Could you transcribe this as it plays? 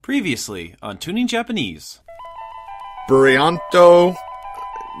Previously on Tuning Japanese. Brillanto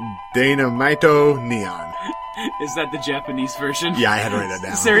Dynamito Neon. Is that the Japanese version? Yeah, I had to write that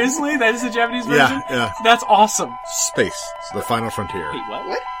down. Seriously? That is the Japanese version? Yeah. That's awesome. Space. It's the final frontier. Wait,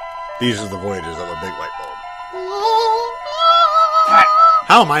 what? These are the voyages of a big light bulb. Cut.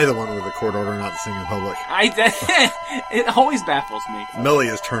 How am I the one with the court order not to sing in public? It always baffles me. Millie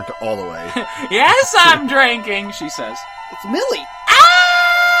is turned all the way. Yes, I'm drinking, she says. It's Millie.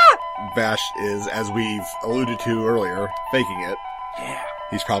 Vash is, as we've alluded to earlier, faking it. Yeah.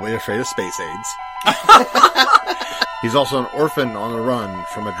 He's probably afraid of space aids. He's also an orphan on the run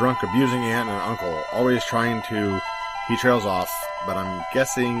from a drunk abusing aunt and uncle, he trails off, but I'm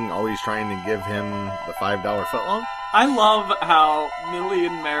guessing always trying to give him the $5 footlong? I love how Millie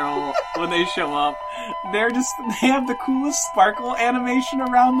and Meryl, when they show up, they have the coolest sparkle animation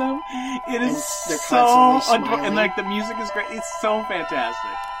around them. It is They're so, constantly smiling. and like the music is great. It's so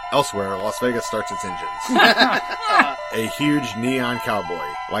fantastic. Elsewhere, Las Vegas starts its engines. A huge neon cowboy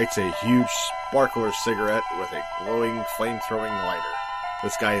lights a huge sparkler cigarette with a glowing, flame-throwing lighter.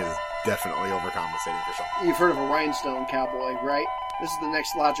 This guy is definitely overcompensating for something. You've heard of a rhinestone cowboy, right? This is the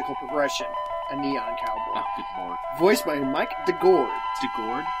next logical progression. A neon cowboy. Oh, good lord. Voiced by Mike DeGord.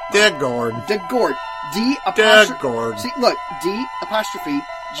 DeGord? Degord. DeGord. Degord. See, look. D''G-O-R-D.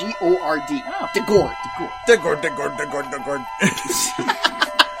 Oh. DeGord. Degord.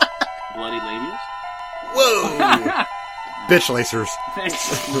 Bloody labias? Whoa! Bitch lacers.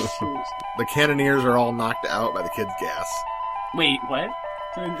 The cannoneers are all knocked out by the kid's gas. Wait, what?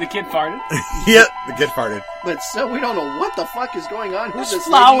 The kid farted? Yep, the kid farted. But still, we don't know what the fuck is going on. Who There's this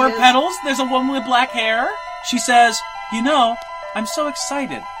flower lady is. petals. There's a woman with black hair. She says, "You know, I'm so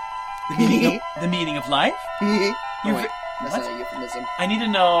excited. The meaning of life? Oh, You wait, fi- that's what? not a euphemism. I need to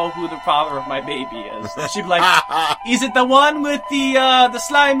know who the father of my baby is." She'd be like, "Is it the one with the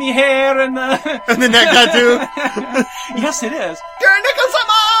slimy hair and the..." And the neck tattoo? Yes, it is.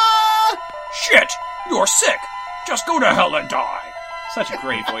 Garnica-sama! Shit! You're sick! Just go to hell and die! Such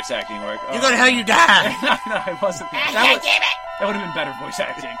great voice acting work. You go to hell, you die! No, it wasn't. That would have been better voice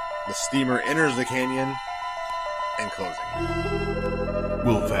acting. The steamer enters the canyon and closing.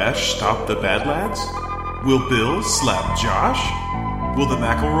 Will Vash stop the bad lads? Will Bill slap Josh? Will the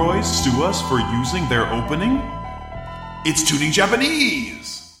McElroys sue us for using their opening? It's Tuning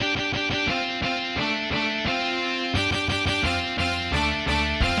Japanese!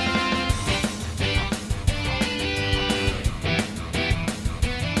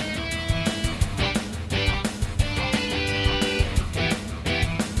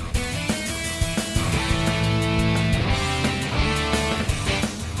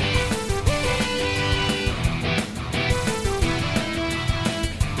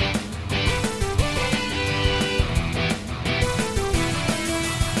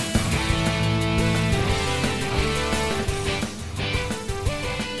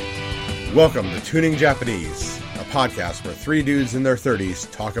 Welcome to Tuning Japanese, a podcast where three dudes in their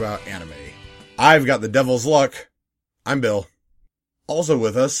 30s talk about anime. I've got the devil's luck. I'm Bill. Also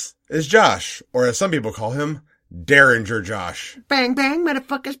with us is Josh, or as some people call him, Derringer Josh. Bang, bang,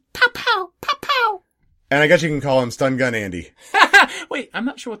 motherfuckers. Pow, pow, pow, pow. And I guess you can call him Stun Gun Andy. Wait, I'm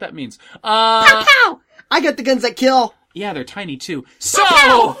not sure what that means. Pow, pow. I got the guns that kill. Yeah, they're tiny too. So,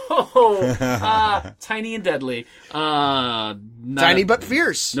 tiny and deadly. Tiny but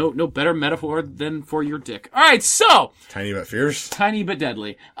fierce. No better metaphor than for your dick. All right, so Tiny but fierce. tiny but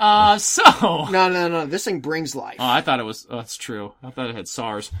deadly. No. This thing brings life. Oh, I thought it was. Oh, that's true. I thought it had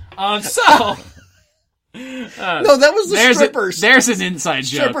SARS. So no, that was the strippers. There's an inside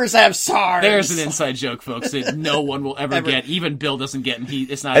joke. Strippers have SARS. There's an inside joke, folks, that no one will ever get. Even Bill doesn't get, and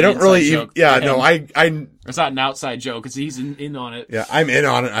it's not. I an don't inside really. joke Yeah, for no, him. It's not an outside joke. He's in on it. Yeah, I'm in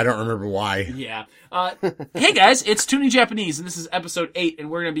on it. I don't remember why. Yeah. Hey guys, it's Tuning Japanese, and this is episode 8, and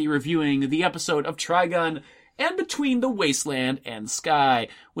we're going to be reviewing the episode of Trigun and Between the Wasteland and Sky,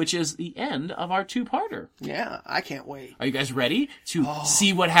 which is the end of our two-parter. Yeah, I can't wait. Are you guys ready to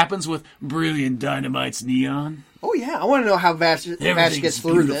see what happens with Brilliant Dynamite's Neon? Oh yeah, I want to know how Vash gets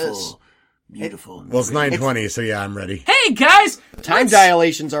through this. Beautiful. Well, it's 9:20, so yeah, I'm ready. Hey guys! Time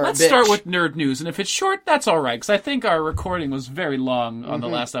dilations are a bitch. Let's start with nerd news, and if it's short, that's alright, because I think our recording was very long on the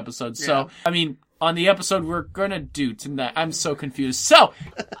last episode. So, I mean, on the episode we're gonna do tonight, I'm so confused. So,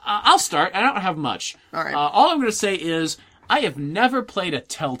 I'll start. I don't have much. All right. All I'm gonna say is, I have never played a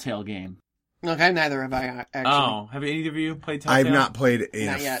Telltale game. Okay, neither have I actually. Oh, have any of you played Telltale? I've not played an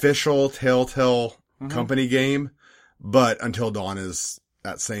Not yet. official Telltale company game, but Until Dawn is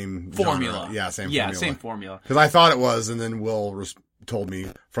that same Formula. Genre. Yeah, same Yeah, formula. same formula. Because I thought it was, and then Will told me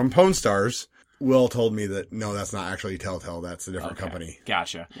from Pwn Stars Will told me that, no, that's not actually Telltale. That's a different company.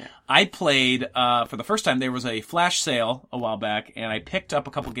 Gotcha. Yeah. I played, for the first time, there was a flash sale a while back, and I picked up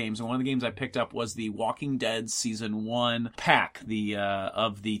a couple games, and one of the games I picked up was the Walking Dead Season 1 pack,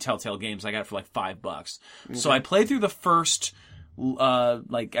 of the Telltale games. I got it for like $5. Okay. So I played through the first,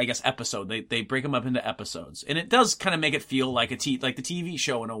 I guess episode. They break them up into episodes. And it does kind of make it feel like like the TV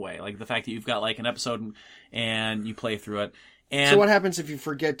show in a way. Like the fact that you've got like an episode and you play through it. And so what happens if you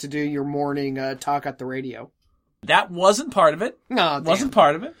forget to do your morning talk at the radio? That wasn't part of it. No, wasn't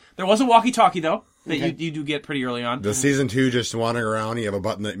part of it. There was a walkie-talkie though that you do get pretty early on. The season 2 just wandering around. You have a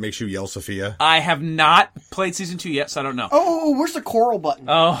button that makes you yell Sophia. I have not played season 2 yet, so I don't know. Oh, where's the coral button?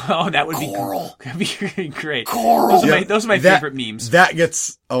 Oh, that would Coral. be great. Coral. Those are my favorite memes. That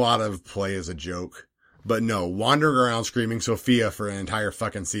gets a lot of play as a joke, but no, wandering around screaming Sophia for an entire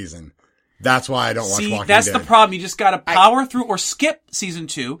fucking season. That's why I don't watch Walking Dead. That's the problem. You just gotta power through or skip season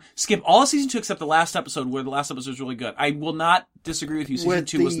 2. Skip all of season 2 except the last episode, where the last episode was really good. I will not disagree with you. Season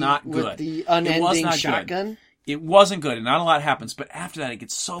 2 was not good. With the unending shotgun? Good. It wasn't good, and not a lot happens, but after that it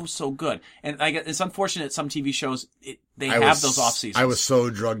gets so good. And it's unfortunate some TV shows, they have those off seasons. I was so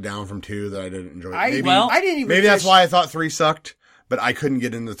drugged down from 2 that I didn't enjoy it. I didn't even maybe that's why I thought 3 sucked. But I couldn't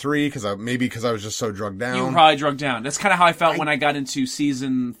get into 3 because I was just so drugged down. You were probably drugged down. That's kind of how I felt when I got into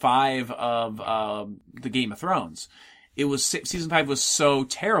season 5 of the Game of Thrones. Season 5 was so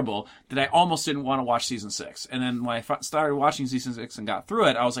terrible that I almost didn't want to watch season 6. And then when I started watching season 6 and got through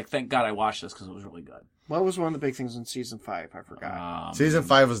it, I was like, thank God I watched this because it was really good. What was one of the big things in season 5? I forgot. Season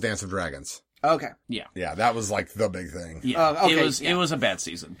 5 was Dance of Dragons. Okay. Yeah. Yeah, that was like the big thing. Yeah. Okay, It was a bad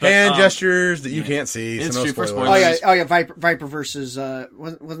season. But, hand gestures that you can't see. It's so no true for spoilers. Oh yeah. Viper versus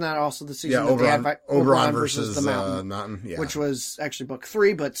wasn't that also the season? Yeah, that they had Oberon versus the Mountain, Mountain. Yeah. which was actually book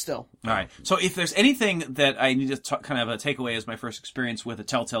 3, but still. All right. So if there's anything that I need to kind of take away as my first experience with a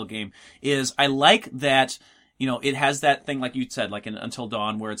Telltale game, is I like that. It has that thing, like you said, like in Until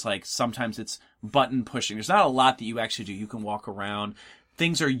Dawn, where it's like sometimes it's button pushing. There's not a lot that you actually do. You can walk around.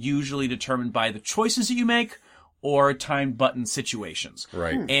 Things are usually determined by the choices that you make or timed button situations.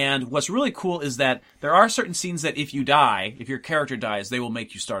 Right. And what's really cool is that there are certain scenes that if your character dies, they will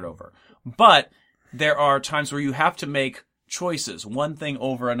make you start over. But there are times where you have to make choices, one thing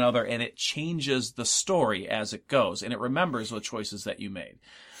over another, and it changes the story as it goes, and it remembers the choices that you made.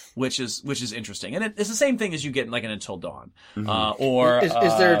 Which is interesting, and it's the same thing as you get in like an Until Dawn, or is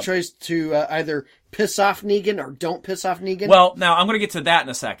there a choice to either piss off Negan or don't piss off Negan? Well, now I'm going to get to that in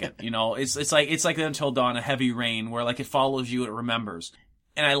a second. It's like Until Dawn, a Heavy Rain, where like it follows you, it remembers,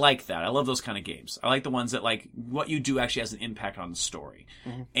 and I like that. I love those kind of games. I like the ones that like what you do actually has an impact on the story.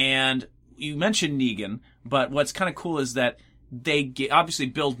 Mm-hmm. And you mentioned Negan, but what's kind of cool is that they obviously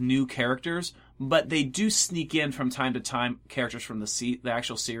build new characters. But they do sneak in from time to time characters from the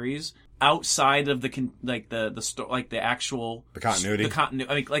actual series outside of the actual continuity. The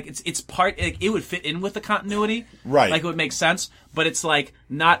continuity. I mean, like it's part. It would fit in with the continuity, right? Like it would make sense. But it's like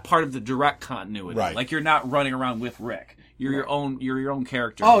not part of the direct continuity. Right. Like you're not running around with Rick. You're your own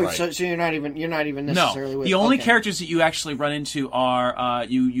character. Oh, right. so you're not even necessarily. No, with, the only characters that you actually run into are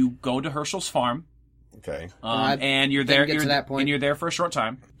you go to Herschel's farm. Okay. And you're there. To that point. And you're there for a short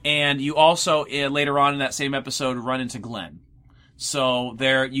time. And you also later on in that same episode run into Glenn. So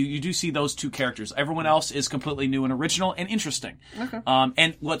there, you do see those two characters. Everyone else is completely new and original and interesting. Okay.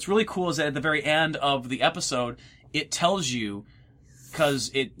 And what's really cool is that at the very end of the episode, it tells you.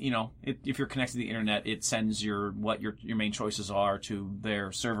 Because if you're connected to the internet, it sends your main choices are to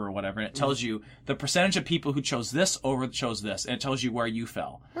their server or whatever, and it tells you the percentage of people who chose this over chose this, and it tells you where you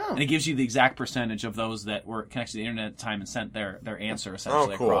fell, and it gives you the exact percentage of those that were connected to the internet at the time and sent their answer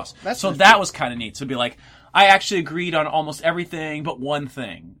essentially cool. across. That was kind of neat. So it'd be like, I actually agreed on almost everything but one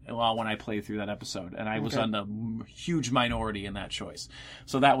thing when I played through that episode, and I was on the huge minority in that choice.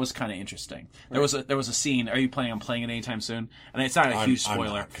 So that was kind of interesting. There was a scene. Are you planning on playing it anytime soon? And it's not a huge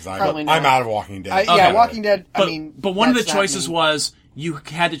spoiler. I'm out of Walking Dead. Yeah, Walking Dead. But one of the choices was you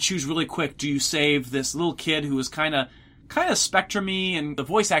had to choose really quick. Do you save this little kid who was kind of Spectrum-y, and the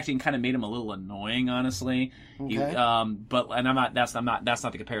voice acting kind of made him a little annoying, honestly. Okay. That's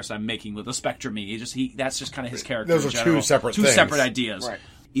not the comparison I'm making with the Spectrum-y. That's just kind of his character. Those are two separate ideas. Right.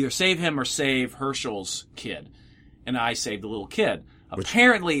 Either save him or save Herschel's kid. And I saved the little kid.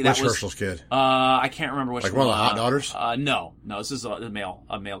 Apparently, that was Herschel's kid. I can't remember which like one. one of the hot daughters. No, this is a male,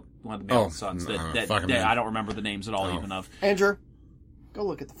 one of the male sons that I don't remember the names at all even of. Andrew, go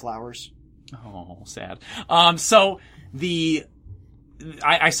look at the flowers. Oh, sad. So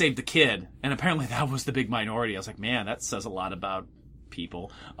I saved the kid, and apparently that was the big minority. I was like, man, that says a lot about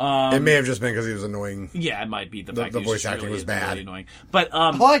people. It may have just been because he was annoying. Yeah, it might be the fact the that voice he's just acting really, was bad. really annoying. But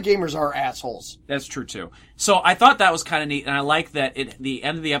A lot of gamers are assholes. that's true too. So I thought that was kind of neat, and I like that at the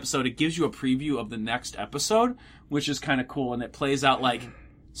end of the episode it gives you a preview of the next episode, which is kind of cool, and it plays out like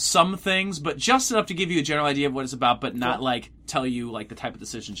some things, but just enough to give you a general idea of what it's about, but not like tell you like the type of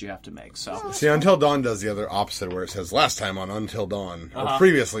decisions you have to make. So See, Until Dawn does the other opposite, where it says last time on Until Dawn, or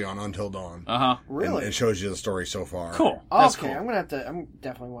previously on Until Dawn. Really? And it shows you the story so far. cool. That's Okay, cool. I'm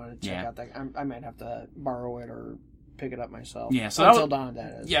definitely want to check out that. I might have to borrow it or pick it up myself. Yeah, so Until Dawn,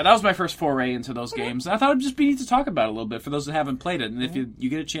 that is. Yeah, that was my first foray into those games. And I thought it would just be neat to talk about it a little bit for those that haven't played it. And if you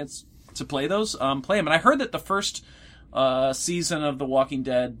get a chance to play those, play them. And I heard that the first season of The Walking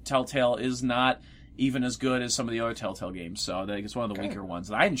Dead Telltale is not even as good as some of the other Telltale games. So I think it's one of the weaker ones.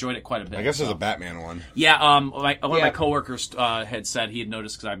 And I enjoyed it quite a bit. I guess there's a Batman one. Yeah, one of my coworkers had said he had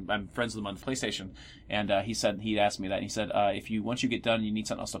noticed, because I'm friends with him on PlayStation, and he'd asked me that, and he said, once you get done, you need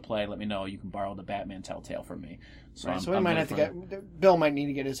something else to play, let me know. You can borrow the Batman Telltale from me. So, So we might have to Bill might need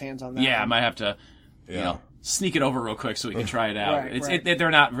to get his hands on that. Yeah, I might have to, Yeah. sneak it over real quick so we can try it out. Right. They're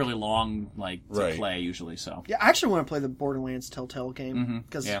not really long, to Right. play usually. So Yeah, I actually want to play the Borderlands Telltale game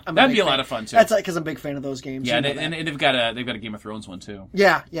because that'd be a lot of fun too. That's because I'm a big fan of those games. Yeah, You know and that. they've got a Game of Thrones one too.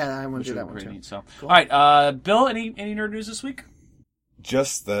 yeah, I want to do that one Pretty too. neat. So, all right, Bill, any nerd news this week?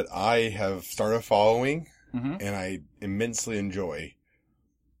 Just that I have started following, Mm-hmm. and I immensely enjoy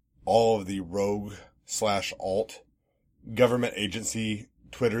all of the rogue/alt government agency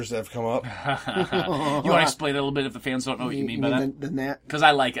Twitters that have come up. You want to explain it a little bit if the fans don't know what you mean by that? The Nat, Because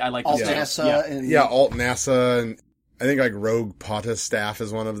I like Alt this NASA, yeah. and Yeah, alt NASA, and I think like Rogue POTUS staff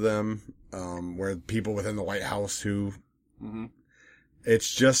is one of them, where people within the White House who, Mm-hmm.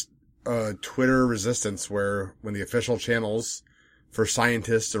 it's just Twitter resistance, where when the official channels for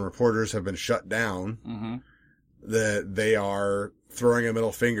scientists and reporters have been shut down, Mm-hmm. that they are throwing a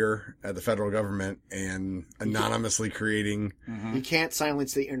middle finger at the federal government and anonymously creating, you can't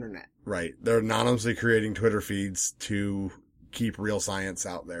silence the internet. right, they're anonymously creating Twitter feeds to keep real science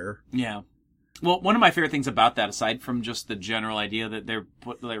out there. Yeah. Well, one of my favorite things about that, aside from just the general idea that they're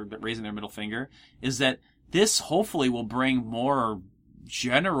raising their middle finger, is that this hopefully will bring more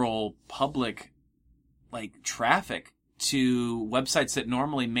general public, traffic to websites that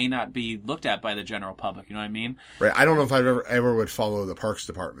normally may not be looked at by the general public. You know what I mean? Right. I don't know if I ever would follow the Parks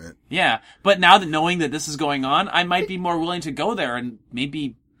Department. Yeah. But now that knowing that this is going on, I might be more willing to go there and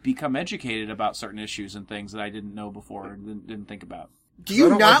maybe become educated about certain issues and things that I didn't know before and didn't think about. Do you I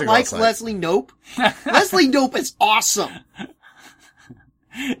don't not like to go like outside. Leslie Knope? Leslie Knope is awesome.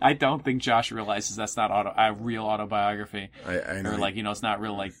 I don't think Josh realizes that's not a real autobiography. I know. Or it's not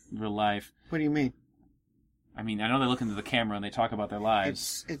real real life. What do you mean? I mean, I know they look into the camera and they talk about their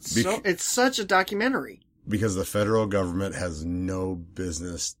lives. It's such a documentary. Because the federal government has no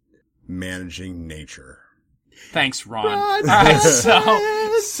business managing nature. Thanks, Ron. Ron All right,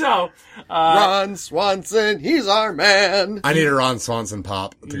 Swanson! so Ron Swanson, he's our man. I need a Ron Swanson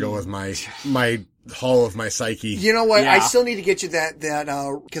pop to go with my Hall of my Psyche. You know what? Yeah. I still need to get you that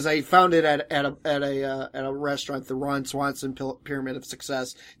because I found it at a restaurant, the Ron Swanson Pyramid of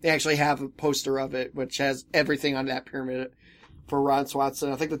Success. They actually have a poster of it, which has everything on that pyramid for Ron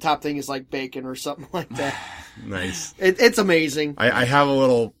Swanson. I think the top thing is like bacon or something like that. Nice. It's amazing. I have a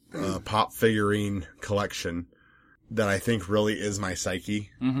little pop figurine collection that I think really is my psyche.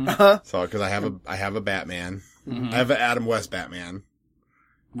 Uh-huh. So, because I have a Batman, I have an Adam West Batman,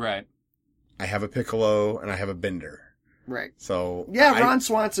 right. I have a Piccolo, and I have a Bender. Right. So Yeah, Ron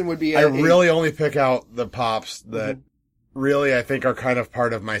Swanson would be I really only pick out the pops that really I think are kind of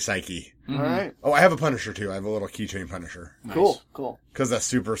part of my psyche. All right. Oh, I have a Punisher too. I have a little keychain Punisher Nice. Cool. because that's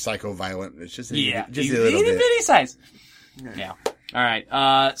super psycho violent. It's just Yeah, just a little bit. bitty size. Yeah. All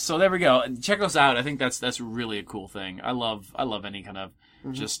right. So there we go. Check those out. I think that's really a cool thing. I love any kind of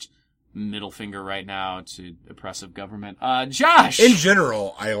just middle finger right now to oppressive government. Josh. In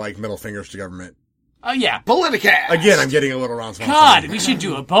general, I like middle fingers to government. Yeah. Politicast. Again, I'm getting a little Ron Swanson. God, we should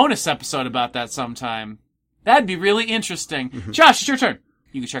do a bonus episode about that sometime. That'd be really interesting. Josh, it's your turn.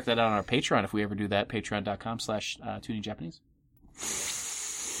 You can check that out on our Patreon if we ever do that. Patreon.com/TuningJapanese.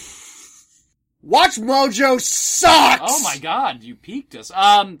 Watch Mojo sucks. Oh my God, you piqued us.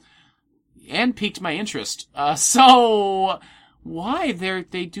 And piqued my interest. So why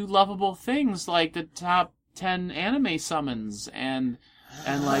they do lovable things like the top 10 anime summons and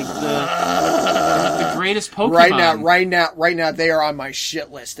like the greatest Pokemon. Right now, they are on my shit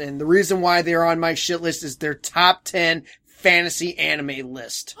list. And the reason why they are on my shit list is their top 10 fantasy anime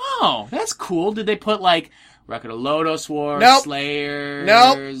list. Oh, that's cool. Did they put like Record of Lodoss War, Nope. Slayers,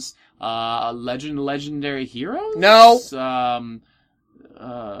 Nope. Legendary Heroes? No.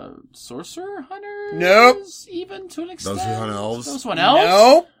 Sorcerer Hunters? Nope. Even to an extent? Those Who Hunt Elves? Those Who Hunt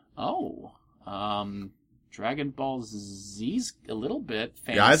Elves? Nope. Oh. Dragon Ball Z's a little bit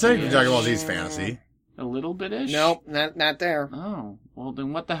fantasy. Yeah, I'd say Dragon Ball Z's fantasy. A little bit-ish? Nope, not there. Oh. Well,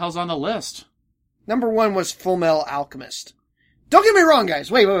 then what the hell's on the list? Number 1 was Full Metal Alchemist. Don't get me wrong,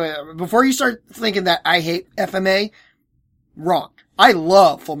 guys. Wait. Before you start thinking that I hate FMA, wrong. I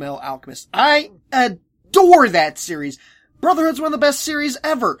love Full Metal Alchemist. I adore that series. Brotherhood's one of the best series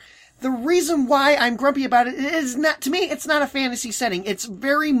ever. The reason why I'm grumpy about it is not, to me, it's not a fantasy setting. It's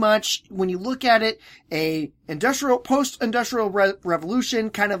very much, when you look at it, a post-industrial revolution,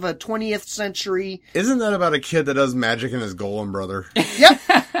 kind of a 20th century. Isn't that about a kid that does magic and his golem brother?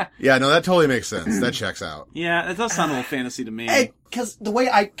 Yep. Yeah, no, that totally makes sense. That checks out. Yeah, it does sound a little fantasy to me. Because the way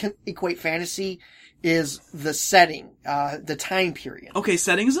I can equate fantasy is the setting, the time period. Okay,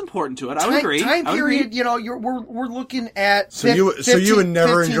 setting is important to it. I would agree. Time I would period, agree. you know, we're looking at So you would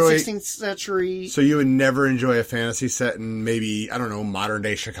never 15th, enjoy 16th century. So you would never enjoy a fantasy set in maybe, I don't know, modern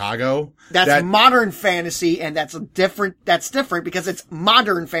day Chicago? That's modern fantasy, and that's different because it's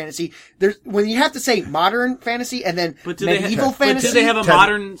modern fantasy. When you have to say modern fantasy and then medieval fantasy. But do they have a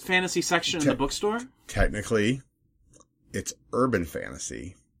modern fantasy section in the bookstore? Technically, it's urban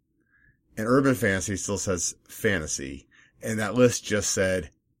fantasy. And urban fantasy still says fantasy. And that list just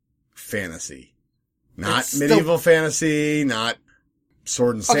said fantasy. Not medieval fantasy, not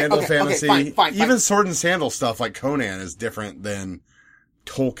sword and sandal fantasy. Okay, fine. Even sword and sandal stuff like Conan is different than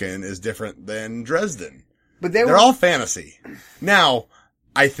Tolkien is different than Dresden. But they're all fantasy. Now,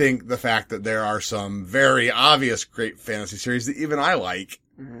 I think the fact that there are some very obvious great fantasy series that even I like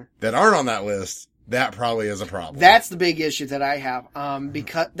that aren't on that list, that probably is a problem. That's the big issue that I have,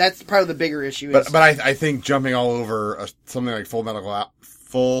 because that's probably the bigger issue. But I think jumping all over something like Full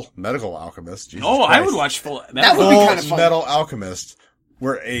Medical Alchemist. Jesus Christ. I would watch Full Metal. That would be kind of fun. Metal Alchemist,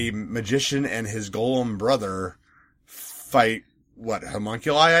 where a magician and his golem brother fight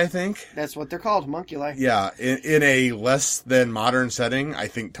homunculi, I think? That's what they're called, homunculi. Yeah, in a less than modern setting, I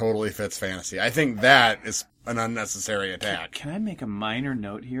think totally fits fantasy. I think that is an unnecessary attack. Can I make a minor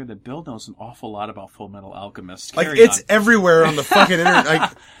note here that Bill knows an awful lot about Full Metal Alchemist? Like, Carry it's on. everywhere on the fucking internet.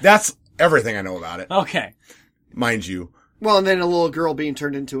 Like, that's everything I know about it. Okay. Mind you. Well, and then a little girl being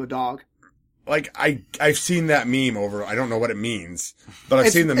turned into a dog. Like, I've seen that meme I don't know what it means, but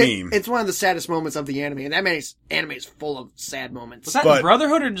I've seen the meme. It's one of the saddest moments of the anime, and that anime is full of sad moments. Was that in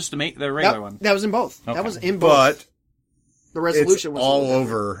Brotherhood or just the regular one? That was in both. Okay. That was in both. But the resolution it's was all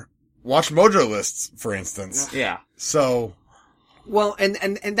over Watch Mojo lists, for instance. Yeah. So. Well, and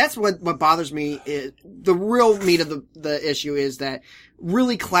that's what bothers me is the real meat of the issue is that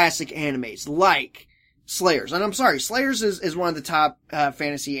really classic animes like Slayers. And I'm sorry, Slayers is one of the top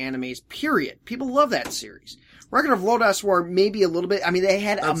fantasy animes, period. People love that series. Record of Lodoss War maybe a little bit. I mean, they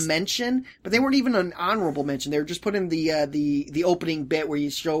had a mention, but they weren't even an honorable mention. They were just put in the opening bit where you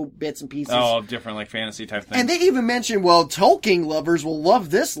show bits and pieces. Oh, different like fantasy type things. And they even mentioned, well, Tolkien lovers will love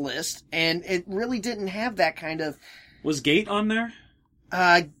this list, and it really didn't have that kind of. Was Gate on there?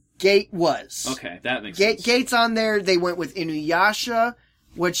 Gate was. Okay, that makes sense. Gate's on there. They went with Inuyasha.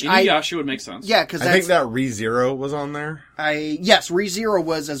 Which Inuyasha would make sense. Yeah, because I think that ReZero was on there. Yes, ReZero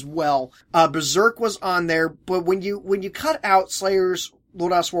was as well. Berserk was on there, but when you cut out Slayers,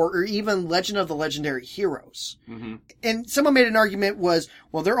 Lodoss War, or even Legend of the Legendary Heroes, and someone made an argument was,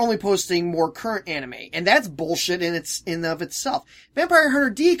 well, they're only posting more current anime, and that's bullshit in of itself. Vampire Hunter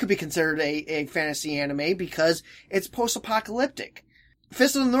D could be considered a fantasy anime because it's post-apocalyptic.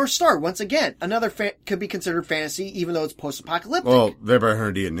 Fist of the North Star, once again, another could be considered fantasy, even though it's post-apocalyptic. Well, Vampire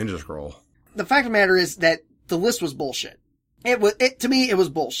Hunter D and Ninja Scroll. The fact of the matter is that the list was bullshit. To me, it was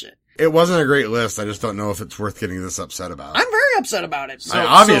bullshit. It wasn't a great list. I just don't know if it's worth getting this upset about. I'm very upset about it. But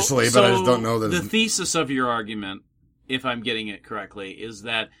I just don't know that the thesis of your argument, if I'm getting it correctly, is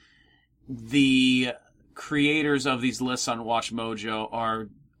that the creators of these lists on Watch Mojo are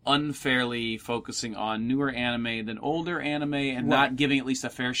unfairly focusing on newer anime than older anime and not giving at least a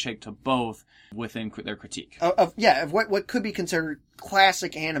fair shake to both within their critique. Of what could be considered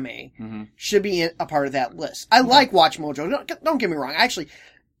classic anime should be a part of that list. I like Watch Mojo. Don't get me wrong. I actually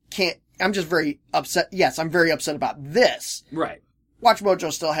can't. I'm just very upset. Yes, I'm very upset about this. Right. Watch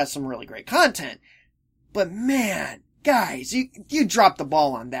Mojo still has some really great content. But man, guys, you dropped the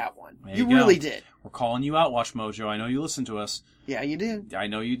ball on that one. You really did. We're calling you out, Watch Mojo. I know you listen to us. Yeah, you do. I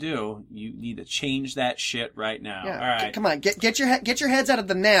know you do. You need to change that shit right now. Yeah. All right. Come on, get your heads out of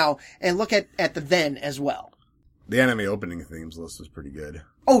the now and look at the then as well. The anime opening themes list was pretty good.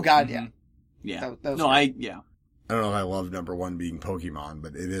 Oh God, yeah. Yeah. That was no, great. yeah. I don't know if I love number one being Pokemon,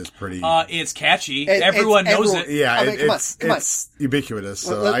 but it is pretty. It's catchy. Everyone knows it. Yeah, I mean, it's ubiquitous.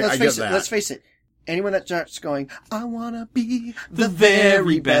 So I get that. Let's face it. Anyone that starts going, I wanna be The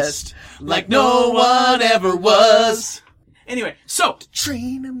very best, like no one ever was. Anyway, so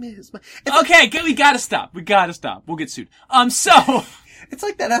train him is my... okay, we gotta stop. We'll get sued. So It's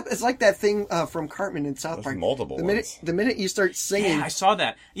like that. It's like that thing from Cartman in South Park. Multiple the ones. minute you start singing, yeah, I saw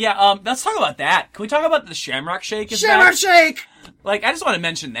that. Yeah, let's talk about that. Can we talk about the Shamrock Shake? Shamrock Shake. Like, I just want to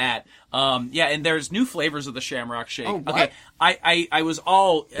mention that. Yeah, and there's new flavors of the Shamrock Shake. Oh, what? Okay, I was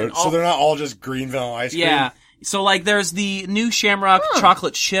all... So they're not all just green vanilla ice cream? Yeah. So, like, there's the new Shamrock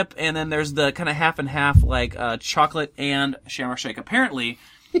chocolate chip, and then there's the kind of half and half, like, chocolate and Shamrock Shake. Apparently,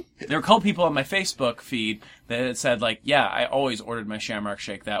 there were a couple people on my Facebook feed that had said, like, yeah, I always ordered my Shamrock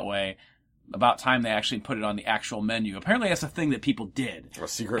Shake that way. About time they actually put it on the actual menu. Apparently, that's a thing that people did. A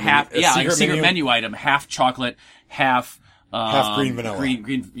secret secret menu item. Half chocolate, half green vanilla.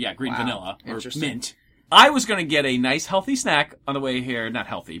 Green vanilla or mint. I was going to get a nice healthy snack on the way here. Not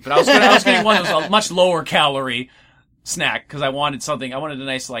healthy, but I was getting one that was a much lower calorie snack because I wanted a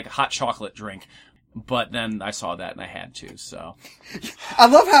nice, like, hot chocolate drink. But then I saw that and I had to, so. I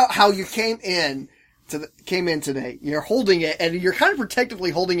love how you came in today. You're holding it and you're kind of protectively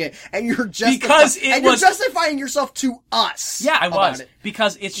holding it and you're justifying yourself to us. Yeah, I was.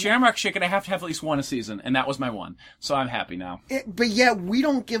 Because it's Shamrock Shake and I have to have at least one a season and that was my one. So I'm happy now. But yeah, we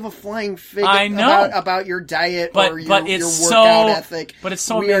don't give a flying fig I know. about your diet or your so, workout ethic. But it's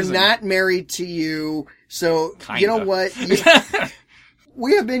so we amazing. are not married to you. So, Kinda. You know what?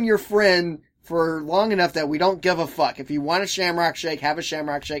 We have been your friend for long enough that we don't give a fuck. If you want a Shamrock Shake, have a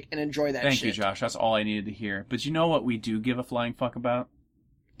Shamrock Shake and enjoy that shit. Thank you, Josh. That's all I needed to hear. But you know what we do give a flying fuck about?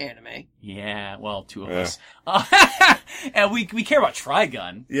 Anime. Yeah, well, two of us. And we care about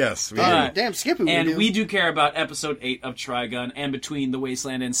Trigun. Yes, we do. Damn, Skippy, And we do care about episode 8 of Trigun and Between the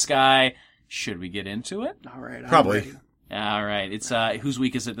Wasteland and Sky. Should we get into it? All right. Probably. All right. It's whose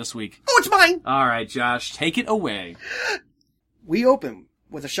week is it this week? Oh, it's mine! All right, Josh, take it away. We open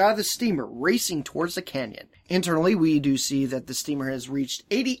with a shot of the steamer racing towards the canyon. Internally, we do see that the steamer has reached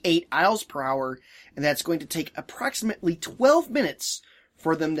 88 miles per hour, and that's going to take approximately 12 minutes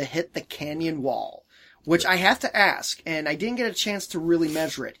for them to hit the canyon wall. Which I have to ask, and I didn't get a chance to really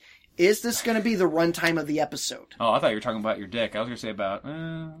measure it. Is this going to be the runtime of the episode? Oh, I thought you were talking about your dick. I was going to say about...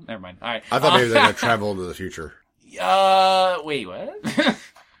 never mind. All right. I thought maybe they're going to travel into the future. Wait, what?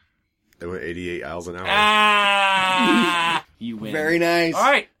 They went 88 miles an hour. You win. Very nice. All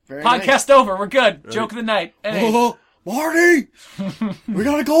right. Very Podcast nice. over. We're good. Right. Joke of the night. Hey. Oh, Marty! We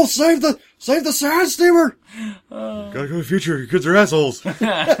gotta go save the sand steamer! Gotta go to the future. Your kids are assholes.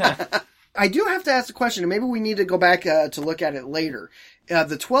 I do have to ask the question, and maybe we need to go back to look at it later.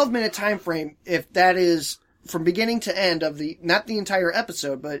 The 12-minute time frame, if that is from beginning to end of not the entire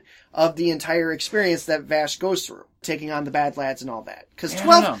episode, but of the entire experience that Vash goes through, taking on the bad lads and all that. Because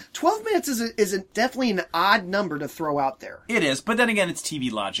 12 minutes is definitely an odd number to throw out there. It is, but then again, it's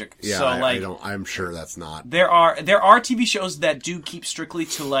TV logic. Yeah, so, I'm sure that's not. There are TV shows that do keep strictly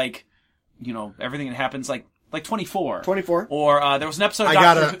to, like, you know, everything that happens, like 24. 24. Or, there was an episode of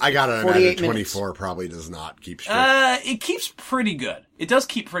I gotta 48 imagine 24 minutes. probably does not keep straight. It keeps pretty good. It does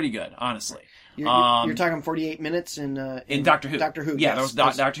keep pretty good, honestly. You're talking 48 minutes in Doctor Who. Doctor Who. Yeah, yes. there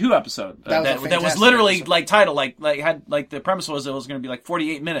was Doctor Who episode that was literally episode. like title like the premise was it was going to be like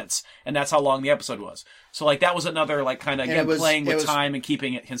 48 minutes, and that's how long the episode was. So like that was another like kind of again playing with time and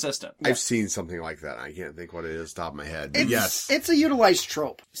keeping it consistent. I've seen something like that. I can't think what it is off the top of my head. But yes, it's a utilized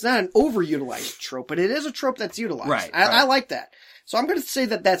trope. It's not an overutilized trope, but it is a trope that's utilized. Right. I like that. So I'm going to say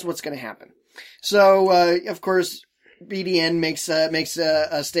that that's what's going to happen. So of course, BDN makes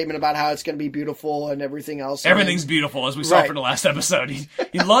a statement about how it's going to be beautiful and everything else. Everything's beautiful, as we saw from the last episode. He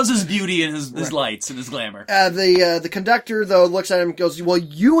loves his beauty and his lights and his glamour. The conductor though looks at him and goes, "Well,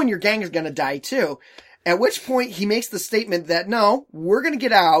 you and your gang are going to die too." At which point he makes the statement that no, we're going to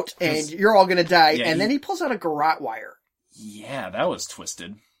get out and you're all going to die. Yeah, and then he pulls out a garrote wire. Yeah, that was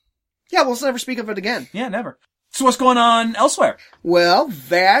twisted. Yeah, we'll never speak of it again. Yeah, never. So what's going on elsewhere? Well,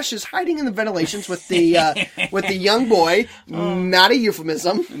 Vash is hiding in the ventilations with the young boy. Not a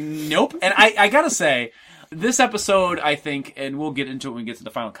euphemism. Nope. And I gotta say, this episode, I think, and we'll get into it when we get to the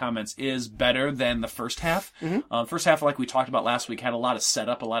final comments, is better than the first half. Mm-hmm. First half, like we talked about last week, had a lot of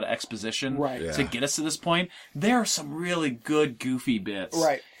setup, a lot of exposition to get us to this point. There are some really good, goofy bits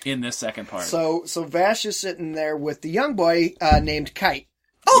in this second part. So Vash is sitting there with the young boy named Kite.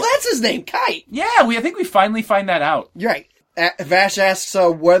 Oh, that's his name, Kite. Yeah, I think we finally find that out. Right. Vash asks,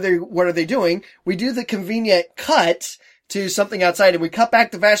 what are they doing? We do the convenient cut to something outside, and we cut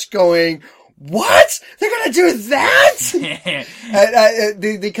back to Vash going, what? They're gonna do that?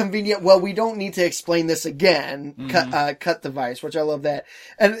 The convenient, well, we don't need to explain this again. Cut device, which I love that.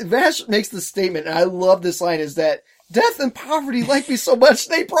 And Vash makes the statement, and I love this line, is that death and poverty like me so much,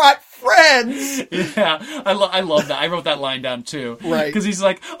 they brought friends. Yeah, I love that. I wrote that line down too. Right. Because he's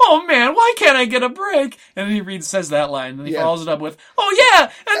like, oh man, why can't I get a break? And then he says that line, and he follows it up with, oh yeah,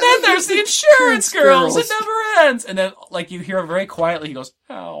 and then there's the insurance girls. It never ends. And then, like, you hear very quietly, he goes,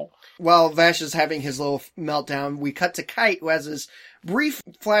 ow. While Vash is having his little meltdown, we cut to Kite, who has his brief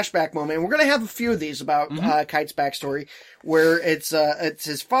flashback moment. And we're going to have a few of these about Kite's backstory, where it's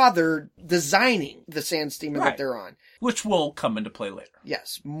his father designing the sand steamer that they're on. Which will come into play later.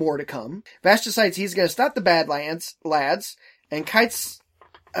 Yes, more to come. Vash decides he's going to stop the lads, and Kite's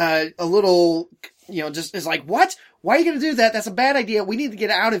a little, just is like, what? Why are you going to do that? That's a bad idea. We need to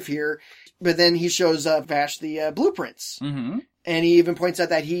get out of here. But then he shows Vash the blueprints. Mm-hmm. And he even points out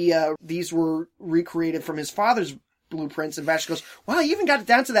that these were recreated from his father's blueprints. And Vash goes, wow, you even got it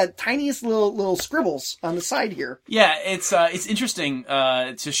down to that tiniest little scribbles on the side here. Yeah, it's interesting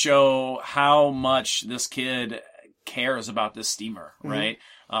to show how much this kid cares about this steamer, right?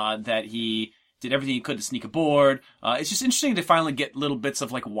 That he did everything he could to sneak aboard. It's just interesting to finally get little bits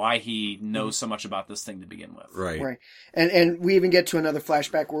of like why he knows so much about this thing to begin with. Right. And we even get to another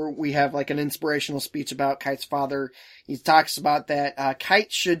flashback where we have like an inspirational speech about Kite's father. He talks about that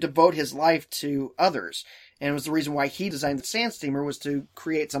Kite should devote his life to others. And it was the reason why he designed the sand steamer, was to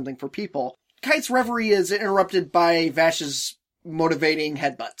create something for people. Kite's reverie is interrupted by Vash's motivating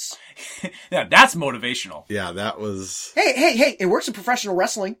headbutts. Yeah, that's motivational. Yeah, that was... Hey, it works in professional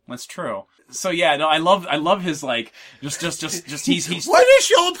wrestling. That's true. So yeah, no, I love his like, just he's What is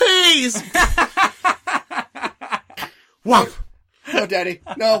your peas? Whop! No, Daddy.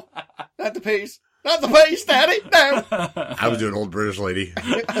 No. Not the peas. Not the peas, Daddy. No. I was doing old British lady.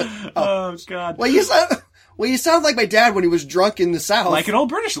 Oh God. Well, you sound like my dad when he was drunk in the South. Like an old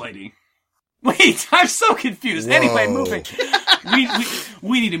British lady. Wait, I'm so confused. Whoa. Anyway, moving.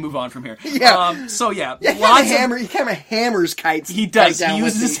 We need to move on from here. Yeah. So yeah, he kind of hammers Kites. He does. He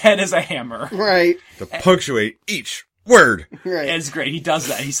uses his head as a hammer. Right. To punctuate each word. Right. And it's great. He does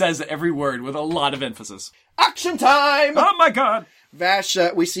that. He says every word with a lot of emphasis. Action time! Oh my God. Vash,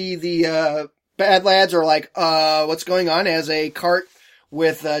 we see the bad lads are like, what's going on? As a cart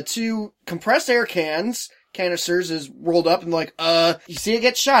with 2 compressed air canisters is rolled up, and like, you see it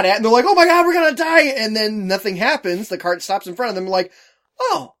get shot at, and they're like, oh my God, we're gonna die, and then nothing happens. The cart stops in front of them, like,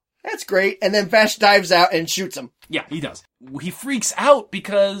 oh, that's great, and then Vash dives out and shoots him. Yeah, he does. He freaks out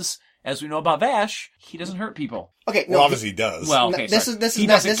because, as we know about Vash, he doesn't hurt people. Okay, well, obviously he does. Well, okay, this he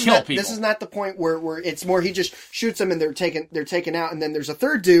doesn't kill people. This is not the point where it's more he just shoots them and they're taken out, and then there's a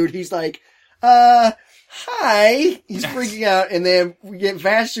third dude. He's like, hi. He's freaking out, and then we get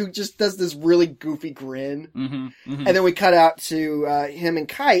Vash, who just does this really goofy grin. And then we cut out to him and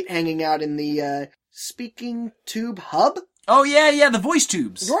Kite hanging out in the speaking tube hub. Oh yeah, the voice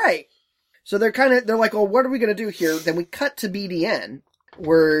tubes. Right. So they're like, oh, what are we gonna do here? Then we cut to BDN,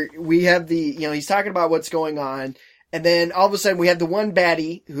 where we have he's talking about what's going on, and then all of a sudden we have the one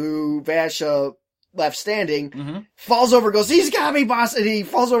baddie who Vash left standing, falls over, goes, he's got me, boss, and he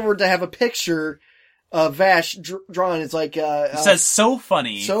falls over to have a picture of Vash drawn. It's like, it says so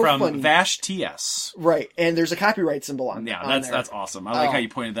funny from Vash TS. Right. And there's a copyright symbol on there. Yeah, that's awesome. I like how you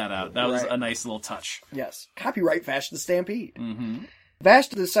pointed that out. That was a nice little touch. Yes. Copyright Vash the Stampede. Vash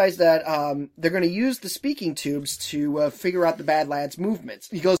decides that they're going to use the speaking tubes to figure out the bad lad's movements.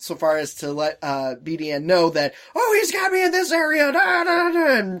 He goes so far as to let BDN know that, oh, he's got me in this area,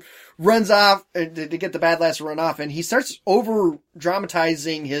 and runs off to get the bad lads to run off. And he starts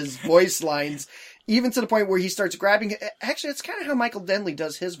over-dramatizing his voice lines, even to the point where he starts grabbing... Actually, it's kind of how Michael Denley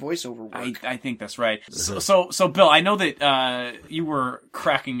does his voiceover work. I think that's right. So Bill, I know that you were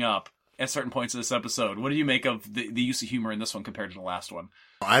cracking up at certain points of this episode. What do you make of the use of humor in this one compared to the last one?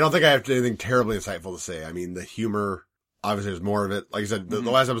 I don't think I have anything terribly insightful to say. I mean, the humor, obviously there's more of it. Like I said, the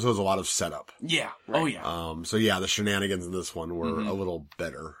last episode was a lot of setup. Yeah. Right. Oh yeah. So yeah, the shenanigans in this one were a little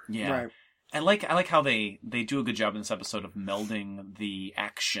better. Yeah. Right. I like how they do a good job in this episode of melding the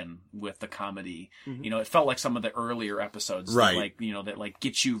action with the comedy. It felt like some of the earlier episodes that that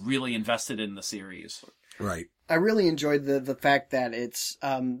get you really invested in the series. Right. I really enjoyed the fact that it's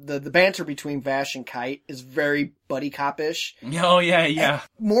the banter between Vash and Kite is very buddy cop-ish. Oh yeah. And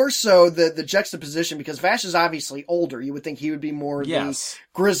more so the juxtaposition, because Vash is obviously older. You would think he would be more the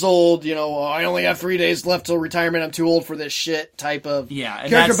grizzled, I only have 3 days left till retirement, I'm too old for this shit type of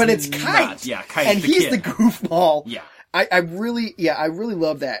character. But it's Kite. Kite, and he's kid. the goofball. Yeah. I really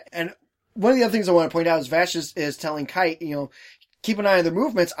love that. And one of the other things I want to point out is Vash is telling Kite, keep an eye on their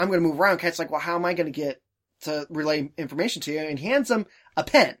movements. I'm going to move around. Kite's like, well, how am I going to get to relay information to you? And hands him a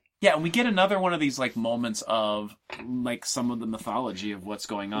pen. Yeah, and we get another one of these, like, moments of, like, some of the mythology of what's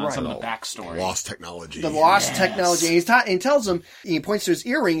going on, some of the backstory. Lost technology. The lost technology. And he tells him, he points to his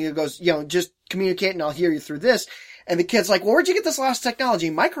earring, he goes, just communicate and I'll hear you through this. And the kid's like, well, where'd you get this lost technology?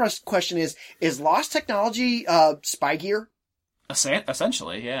 My question is lost technology, spy gear?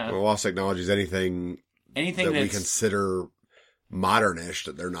 Essentially, yeah. Well, lost technology is anything that we consider modernish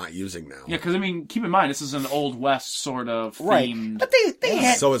that they're not using now. Yeah, because, I mean, keep in mind, this is an Old West sort of theme. But they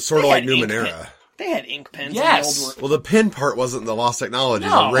had... So it's sort of like Numenera. They had ink pens. Yes. In the old Well, the pen part wasn't the lost technology.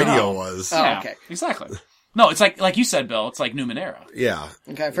 The radio was. Oh, okay. Exactly. No, it's like you said, Bill, it's like Numenera. Yeah.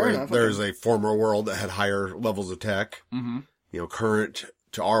 Okay, fair enough. There's a former world that had higher levels of tech, current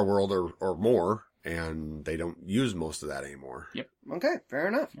to our world or more, and they don't use most of that anymore. Yep. Okay, fair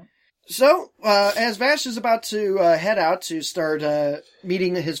enough. Yep. So, as Vash is about to head out to start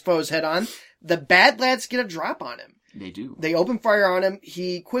meeting his foes head on, the bad lads get a drop on him. They do. They open fire on him.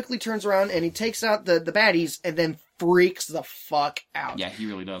 He quickly turns around and he takes out the baddies and then freaks the fuck out. Yeah, he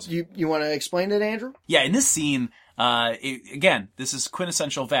really does. You want to explain it, Andrew? Yeah, in this scene, again, this is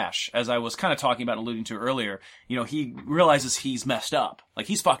quintessential Vash, as I was kind of talking about, alluding to earlier. He realizes he's messed up. Like,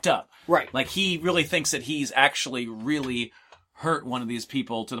 he's fucked up. Right. Like, he really thinks that he's actually really hurt one of these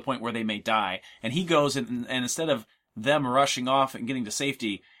people to the point where they may die. And he goes and instead of them rushing off and getting to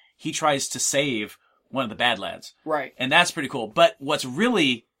safety, he tries to save one of the bad lads. Right. And that's pretty cool. But what's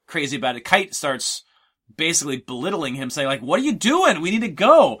really crazy about it, Kite starts basically belittling him, saying, like, what are you doing? We need to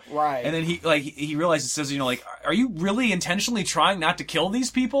go. Right. And then he realizes, says, are you really intentionally trying not to kill these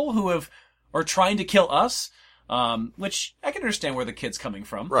people who are trying to kill us? Which I can understand where the kid's coming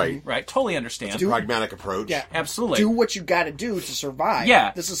from. Right. Right. Totally understand. It's a pragmatic approach. Yeah. Absolutely. Do what you gotta do to survive.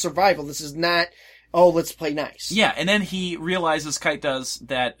 Yeah. This is survival. This is not, let's play nice. Yeah. And then he realizes, Kite does,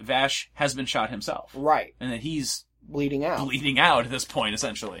 that Vash has been shot himself. Right. And that he's bleeding out at this point,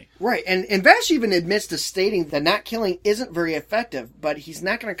 essentially. Right. And Vash even admits to stating that not killing isn't very effective, but he's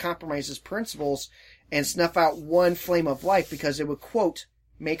not going to compromise his principles and snuff out one flame of life because it would, quote,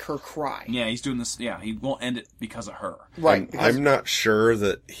 make her cry. Yeah, he's doing this. Yeah, he won't end it because of her. Right. I'm not sure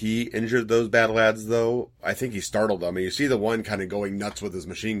that he injured those bad lads, though. I think he startled them. You see the one kind of going nuts with his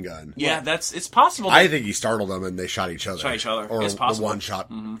machine gun. Yeah, it's possible. I think he startled them and they shot each other. Or it's possible. The one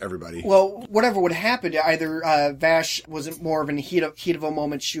shot everybody. Well, whatever would happen, either Vash was more of a heat of a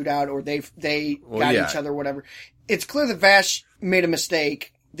moment shootout, or they got each other, whatever. It's clear that Vash made a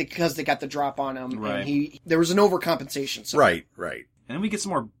mistake because they got the drop on him. Right. And there was an overcompensation. So. Right. And then we get some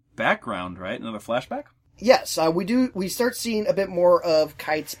more background, right? Another flashback? Yes, we start seeing a bit more of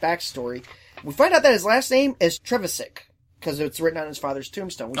Kite's backstory. We find out that his last name is Trevisic, because it's written on his father's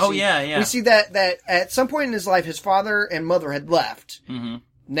tombstone. We see that at some point in his life, his father and mother had left. Mm-hmm.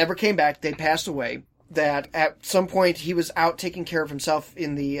 Never came back. They passed away. That at some point he was out taking care of himself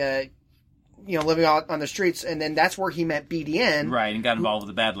in the, living out on the streets, and then that's where he met BDN. Right, and got involved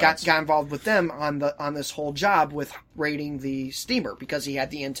with the bad lads. Got involved with them on this whole job with raiding the steamer, because he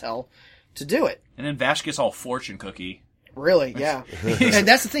had the intel to do it. And then Vash gets all fortune cookie. Really, yeah. And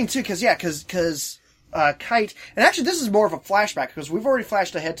that's the thing too, because Kite, and actually this is more of a flashback, because we've already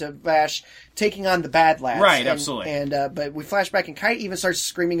flashed ahead to Vash taking on the bad lads. Right, absolutely. But we flash back and Kite even starts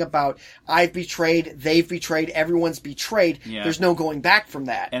screaming about, I've betrayed, they've betrayed, everyone's betrayed. Yeah. There's no going back from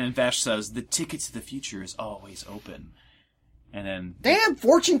that. And then Vash says, the ticket to the future is always open. And then, damn,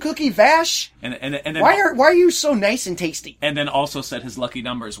 fortune cookie Vash. And then why are you so nice and tasty? And then also said his lucky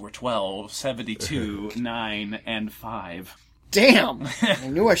numbers were 12, 72, 9, and 5. Damn! I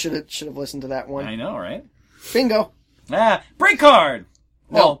knew I should have listened to that one. I know, right? Bingo. Break card.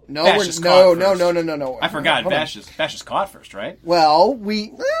 No. I forgot. Vash is caught first, right? Well,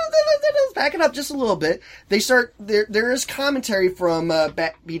 let's back it up just a little bit. They start there is commentary from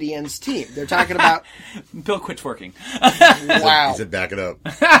BDN's team. They're talking about Bill quit twerking. Wow. He said back it up.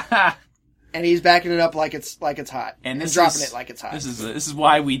 And he's backing it up like it's hot. And dropping it like it's hot. This is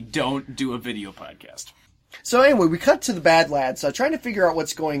why we don't do a video podcast. So anyway, we cut to the bad lads trying to figure out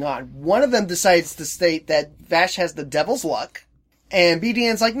what's going on. One of them decides to state that Vash has the devil's luck. And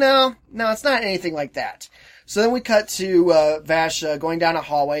BDN's like, no, it's not anything like that. So then we cut to Vash going down a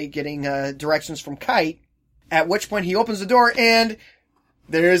hallway, getting directions from Kite, at which point he opens the door, and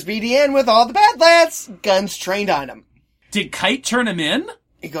there's BDN with all the bad lads, guns trained on him. Did Kite turn him in?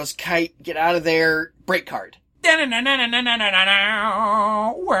 He goes, Kite, get out of there, break card. Well,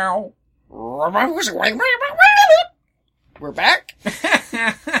 we're back.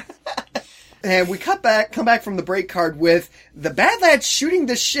 And we come back from the break card with the bad lads shooting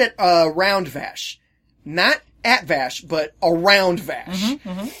the shit around Vash. Not at Vash, but around Vash.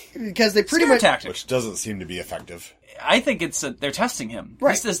 Because they pretty Scare much... tactic. Which doesn't seem to be effective. I think it's they're testing him.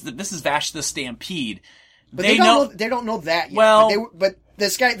 Right. This is Vash the Stampede. But they don't know that yet. Well- but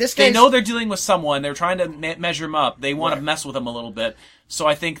this guy... They know they're dealing with someone. They're trying to measure him up. They want to mess with him a little bit. So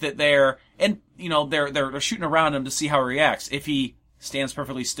I think that they're shooting around him to see how he reacts. If he stands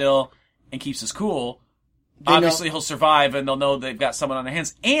perfectly still and keeps his cool, obviously he'll survive, and they'll know they've got someone on their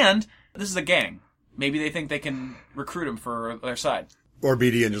hands. And this is a gang. Maybe they think they can recruit him for their side. Or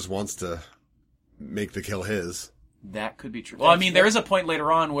BDN just wants to make the kill his. That could be true. Well, I mean, there is a point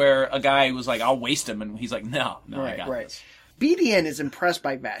later on where a guy was like, "I'll waste him," and he's like, "No, I got this." BDN is impressed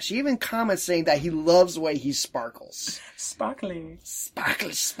by Vash. He even comments saying that he loves the way he sparkles. Sparkling.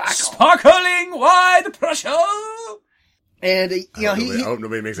 Sparkle. Sparkling wide pressure! And, I hope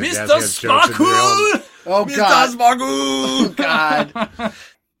nobody makes a jazz Mr. hands joke in the Sparkle! oh Mr. God. Sparkle! Oh God.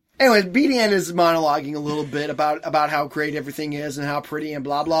 Anyway, BDN is monologuing a little bit about how great everything is and how pretty and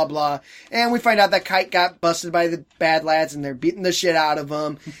blah, blah, blah. And we find out that Kite got busted by the bad lads and they're beating the shit out of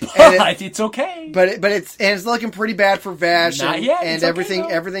him. But it's okay. But it's looking pretty bad for Vash. Not and, yet. And It's everything, okay,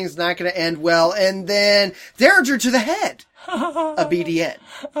 though. everything's not going to end well. And then Derringer to the head of BDN.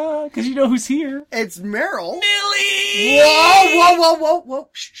 Because you know who's here. It's Meryl. Millie! Whoa.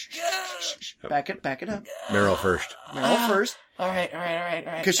 Shh. Back it up. Meryl first. Meryl first. All right.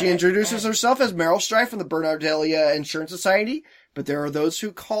 Because she introduces herself as Meryl Streif from the Bernardellia Insurance Society, but there are those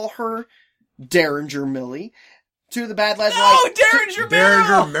who call her Derringer Millie. To the bad lads No, Derringer Derringer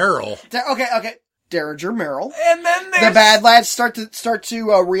Meryl! Meryl. Okay. Derringer Meryl. And then there's... The bad lads start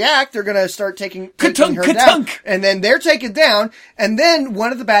to react. They're gonna start taking her down. Ka-tunk. And then they're taken down, and then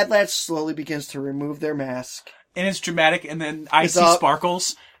one of the bad lads slowly begins to remove their mask. And it's dramatic, and then I It's see all-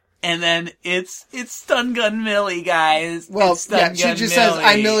 sparkles. And then it's Stun Gun Millie, guys. Well, It's Stun yeah, she Gun just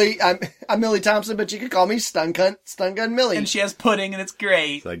Millie. says, I'm Millie Thompson, but you can call me Stun Gun Millie. And she has pudding, and it's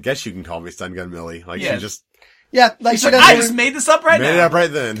great. So I guess you can call me Stun Gun Millie. Like, Yeah. she just yeah, like she Like, doesn't I even- just made this up right made it now. up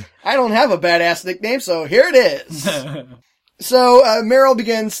right then. I don't have a badass nickname, so here it is. So, Meryl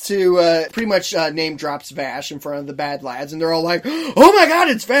begins to, pretty much, name drops Vash in front of the bad lads, and they're all like, oh my God,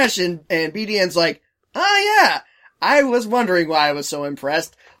 it's Vash! And BDN's like, oh yeah, I was wondering why I was so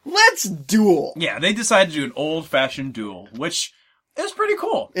impressed. Let's duel! Yeah, they decided to do an old-fashioned duel, which is pretty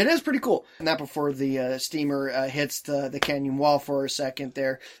cool. It is pretty cool. Not before the, steamer, hits the canyon wall for a second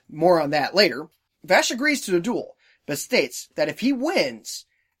there. More on that later. Vash agrees to the duel, but states that if he wins,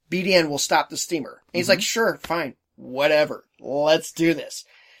 BDN will stop the steamer. And he's like, sure, fine, whatever, let's do this.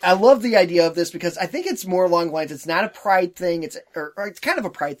 I love the idea of this because I think it's more along the lines, it's not a pride thing, or it's kind of a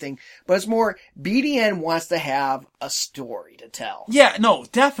pride thing, but it's more BDN wants to have a story to tell. Yeah, no,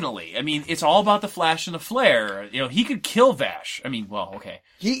 definitely. I mean, it's all about the flash and the flare. You know, he could kill Vash. I mean, well, okay.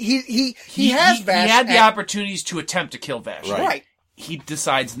 He has Vash. He had the at- opportunities to attempt to kill Vash. Right. He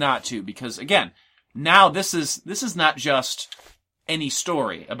decides not to because, again, now this is not just any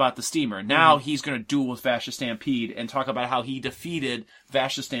story about the steamer. Now he's going to duel with Vash the Stampede and talk about how he defeated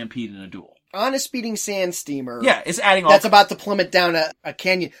Vash the Stampede in a duel. On a speeding sand steamer. Yeah, it's adding all. That's about to plummet down a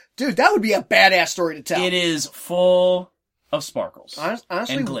canyon. Dude, that would be a badass story to tell. It is full of sparkles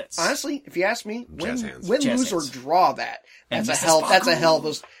Honestly, and glitz. Honestly, if you ask me, Jazz hands. win, Jazz lose, or hands. draw that. And That's a Mrs.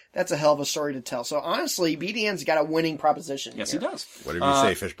 hell of a story to tell. So honestly, BDN's got a winning proposition. Yes, here. he does. Whatever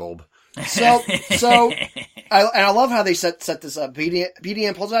you say, Fishbulb. So I love how they set this up.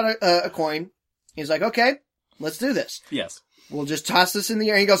 BDN pulls out a coin. He's like, okay, let's do this. Yes. We'll just toss this in the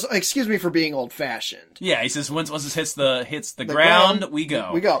air. He goes, excuse me for being old fashioned. Yeah, he says once this hits the ground, we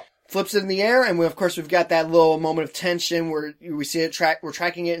go. We go. Flips it in the air, and of course we've got that little moment of tension where we see it we're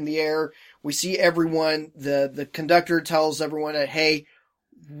tracking it in the air. We see everyone. The conductor tells everyone that, hey,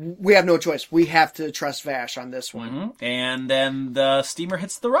 we have no choice. We have to trust Vash on this one. Mhm. And then the steamer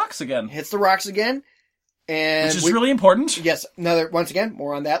hits the rocks again, Hits the rocks again, and which is really important. yes. Once again,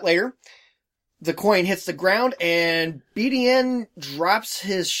 more on that later. The coin hits the ground, and BDN drops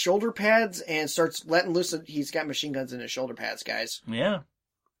his shoulder pads and starts letting loose. He's got machine guns in his shoulder pads, guys. Yeah,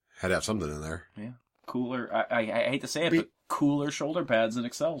 Had to have something in there. yeah. Cooler. I hate to say it, but cooler shoulder pads than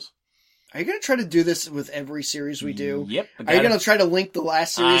Excels. Are you going to try to do this with every series we do? Yep. Are you going to try to link the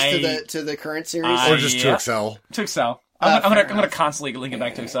last series to the current series? Or just to Yeah. Excel. to Excel? fair I'm gonna enough. constantly link it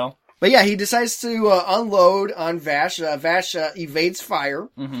back to Excel. But yeah, he decides to unload on Vash. Vash evades fire.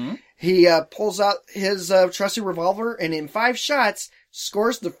 Mm-hmm. He pulls out his trusty revolver, and in 5 shots,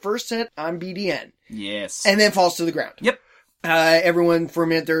 scores the first hit on BDN, Yes. and then falls to the ground. Yep. Everyone, for a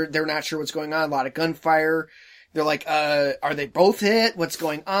minute, they're not sure what's going on. A lot of gunfire. They're like, are they both hit? What's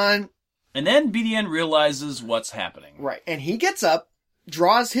going on? And then BDN realizes what's happening. Right. And he gets up,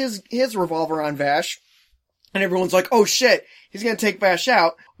 draws his revolver on Vash, And everyone's like, oh shit, he's gonna take Vash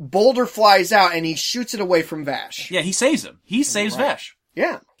out. Boulder flies out and he shoots it away from Vash. Yeah, he saves him. He saves Vash.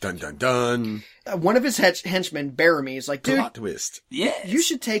 Yeah. Dun dun dun. One of his henchmen, Baramy, is like, dude, Plot twist. Yeah. you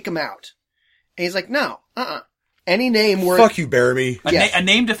should take him out. And he's like, no, Any name worth... Fuck you, Baramy. Yes. A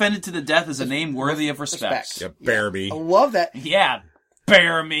name defended to the death is a name worthy of respect. Respect. Yeah, Baramy. I love that Yeah,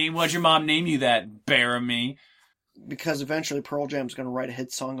 Baramy. Why'd your mom name you that, Baramy? because eventually Pearl Jam's gonna write a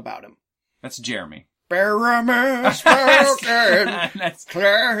hit song about him. That's Jeremy. Baramy spoken. That's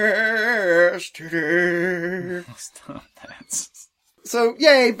yesterday. stop that. So,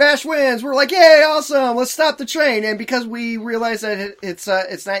 yay, Vash wins. We're like, yay, awesome. Let's stop the train. And because we realize that it's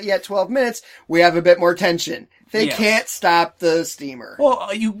not yet 12 minutes, we have a bit more tension. They Yes. can't stop the steamer.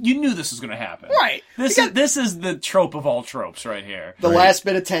 Well, you knew this was going to happen, Right. This is the trope of all tropes right here. The last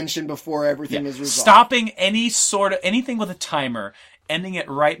bit of tension before everything is resolved. Stopping anything with a timer, ending it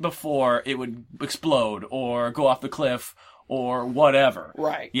right before it would explode or go off the cliff or whatever.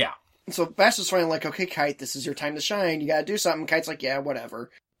 Right. Yeah. So Vash is finally like, okay, Kite, this is your time to shine. You gotta do something. Kite's like, yeah, whatever.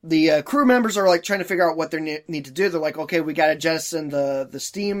 The crew members are like trying to figure out what they need to do. They're like, okay, we gotta jettison the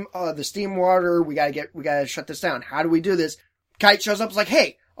steam water. We gotta shut this down. How do we do this? Kite shows up, is like,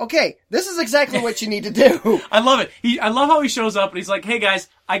 hey, okay, this is exactly what you need to do. I love it. I love how he shows up and he's like, hey guys,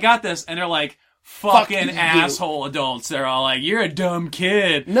 I got this. And they're like, fucking you. asshole adults. They're all like, you're a dumb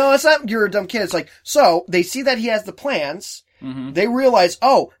kid. No, it's not you're a dumb kid. It's like, so they see that he has the plans. Mm-hmm. They realize,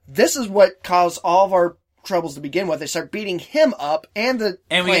 oh, this is what caused all of our troubles to begin with. They start beating him up and the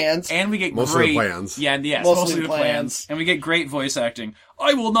plans. We get Most great. of the plans. Yeah, yes, Mostly mostly the the plans. plans. And we get great voice acting.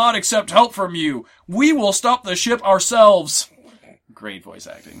 I will not accept help from you. We will stop the ship ourselves. Great voice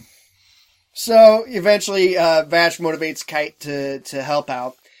acting. So eventually, Vash motivates Kite to help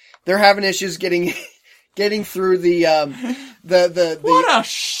out. They're having issues getting through the What a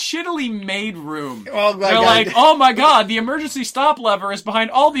shittily made room. Oh my They're God. like, oh my god, the emergency stop lever is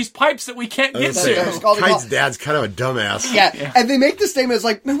behind all these pipes that we can't get Say, It's to. called- Kite's dad's kind of a dumbass. yeah. And they make the statement it's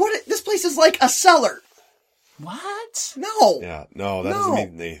like, man, this place is like a cellar. What? No. Yeah, no, that doesn't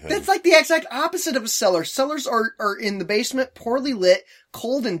mean anything. That's like the exact opposite of a cellar. Cellars are in the basement, poorly lit,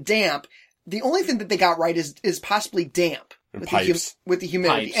 cold and damp. The only thing that they got right is possibly damp. And with pipes. with the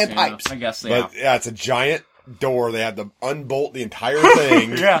humidity. Pipes, and yeah, pipes. I guess, yeah. But yeah, it's a giant door. They had to unbolt the entire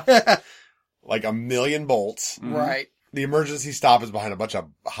thing. Yeah. Like a million bolts. Right. The emergency stop is behind a bunch of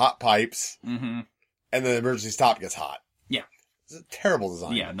hot pipes. Mm-hmm. And the emergency stop gets hot. Yeah. It's a terrible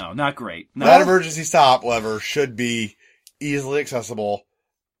design. Yeah, no, not great. No. That emergency stop lever should be easily accessible,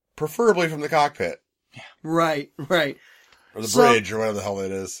 preferably from the cockpit. Right. Or the So- bridge, or whatever the hell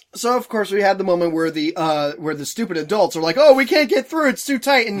it is. So of course we had the moment where the stupid adults are like, "Oh, we can't get through; it's too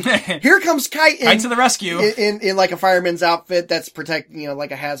tight." And here comes Kite Kite to the rescue. in like a fireman's outfit that's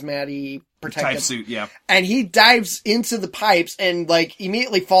like a hazmat-y protective Type suit, yeah. And he dives into the pipes and like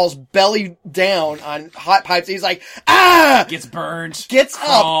immediately falls belly down on hot pipes. He's like, ah! Gets burned. Gets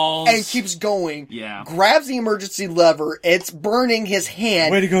crawls. up and keeps going. Yeah. Grabs the emergency lever. It's burning his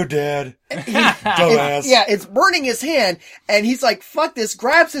hand. Way to go, Dad. Dumbass. Yeah, it's burning his hand, and he's like, fuck this,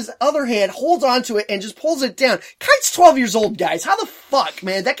 grabs his other hand, holds onto it, and just pulls it down. Kite's 12 years old, guys. How the fuck,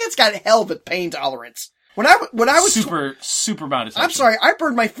 man? That kid's got a hell of a pain tolerance. When I was super amount of tension. I'm sorry, I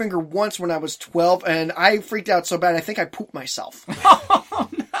burned my finger once when I was 12, and I freaked out so bad I think I pooped myself.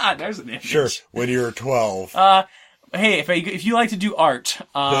 Ah, there's an image. Sure, when you were 12. Hey, if you like to do art,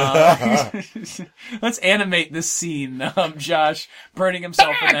 let's animate this scene. Josh burning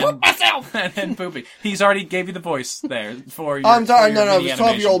himself and then pooping. He's already gave you the voice there for your. I'm sorry, for your no, mini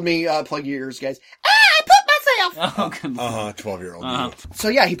 12-year-old me, plug your ears, guys. I pooped myself! Oh, good Lord. 12-year-old. So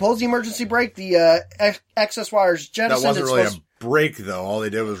yeah, he pulls the emergency brake, the excess wires That jettisoned. wasn't It's really a supposed- break, though. All they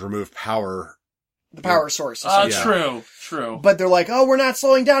did was remove power. the power source. Yeah. True. But they're like, oh, we're not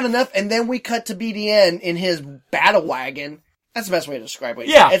slowing down enough. And then we cut to BDN in his battle wagon. That's the best way to describe it.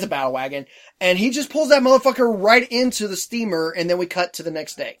 Yeah. It's a battle wagon. And he just pulls that motherfucker right into the steamer, and then we cut to the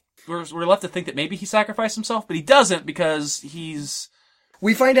next day. We're left to think that maybe he sacrificed himself, but he doesn't because he's.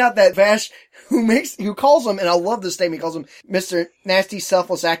 We find out that Vash, who calls him, and I love this statement, he calls him Mr. Nasty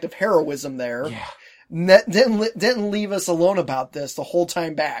Selfless Act of Heroism there. Yeah. Didn't leave us alone about this the whole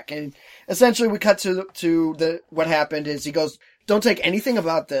time back. And essentially we cut to what happened is he goes, don't take anything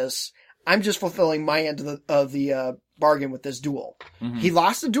about this. I'm just fulfilling my end of the bargain with this duel. Mm-hmm. He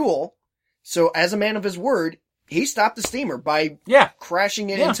lost the duel. So as a man of his word, he stopped the steamer by crashing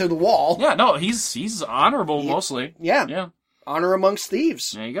it into the wall. Yeah, no, he's honorable mostly. Yeah. Yeah. Honor amongst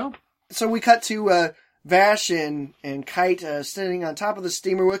thieves. There you go. So we cut to Vash and Kite sitting on top of the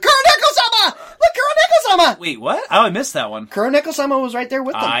steamer with Kuroneko-sama! Look, Neko-sama! Wait, what? Oh, I missed that one. Kuro Neko-sama was right there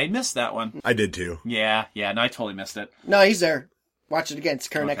with them. I missed that one. I did too. Yeah, no, I totally missed it. No, he's there. Watch it again. It's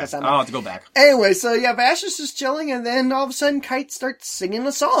Kuro Okay. Neko-sama. I'll have to go back. Anyway, so yeah, Vash is just chilling, and then all of a sudden Kite starts singing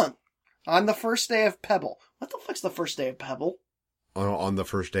a song on the first day of Pebble. What the fuck's the first day of Pebble? On the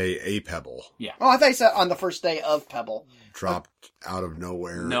first day, a pebble Oh, I thought you said on the first day of Pebble. dropped out of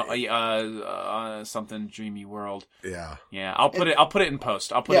nowhere. No, something Dreamy World. Yeah. Yeah, I'll put it in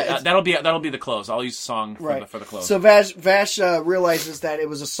post. I'll put Yeah, it. That'll be the close. I'll use the song for the close. So Vash realizes that it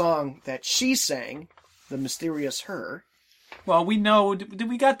was a song that she sang, the mysterious her. Well, we know.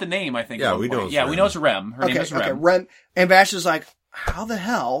 We got the name, I think. Yeah, at one we point. know it's Yeah, Rem. we know it's Rem. Her name is Rem. Okay, Rem. And Vash is like, how the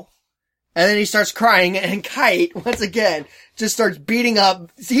hell? And then he starts crying, and Kite, once again, just starts beating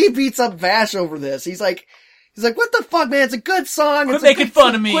up. He beats up Vash over this. He's like, what the fuck, man? It's a good song. Quit making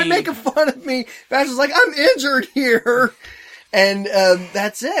fun of me. Quit making fun of me. Vash is like, I'm injured here. And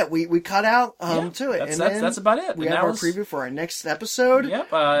that's it. We cut out to it. That's about it. We And have that our was- preview for our next episode.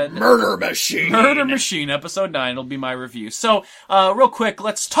 Yep. Murder Machine. Murder Machine, episode 9 will be my review. So, real quick,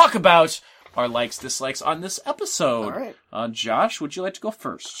 let's talk about our likes, dislikes on this episode. All right. Josh, would you like to go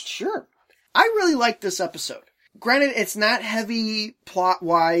first? Sure. I really like this episode. Granted, it's not heavy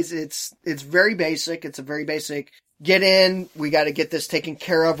plot-wise. It's very basic. It's a very basic, get in, we gotta get this taken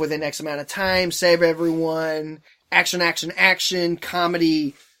care of within X amount of time, save everyone, action,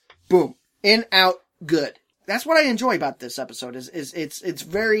 comedy, boom. In, out, good. That's what I enjoy about this episode, is it's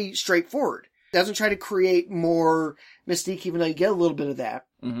very straightforward. It doesn't try to create more mystique, even though you get a little bit of that.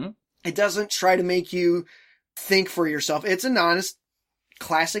 Mm-hmm. It doesn't try to make you think for yourself. It's an honest,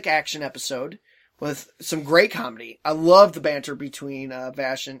 classic action episode with some great comedy. I love the banter between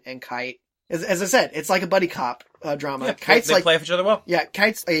Vash and Kite. As I said, it's like a buddy cop drama. Yeah, Kite's they like, play off each other well. yeah,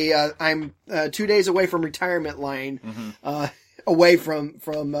 Kite's I'm 2 days away from retirement line, away from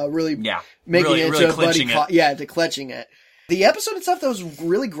really making Really- it really into a buddy clinching cop. it. Yeah, to clutching it. The episode itself, that was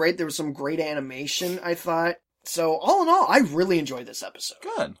really great. There was some great animation, I thought. So all in all, I really enjoyed this episode.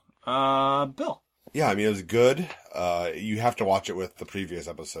 Good. Bill. Yeah, I mean, it was good. You have to watch it with the previous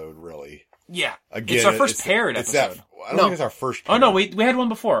episode, really. Yeah. Again, it's our first paired it's episode. I don't think it's our first Oh, no, paired. we had one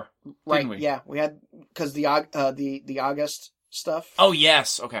before. Right? Didn't we? Yeah, we had because the August stuff. Oh,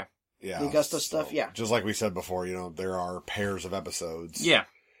 yes. Okay. Yeah. The Augusta stuff, yeah. Just like we said before, there are pairs of episodes. Yeah.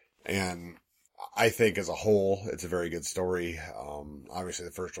 And I think as a whole, it's a very good story. Obviously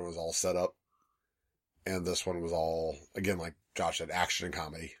the first one was all set up. And this one was all, again, like Josh said, action and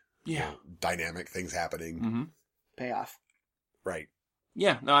comedy. Yeah. Dynamic things happening. Mm-hmm. Payoff. Right.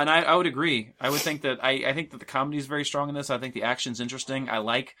 Yeah, no, and I would agree. I would think that I think that the comedy is very strong in this. I think the action's interesting. I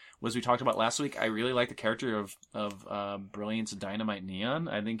like, as we talked about last week, I really like the character of Brilliance Dynamite Neon.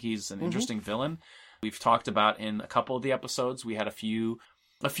 I think he's an interesting villain. We've talked about in a couple of the episodes, we had a few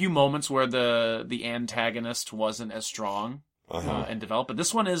moments where the antagonist wasn't as strong and developed, but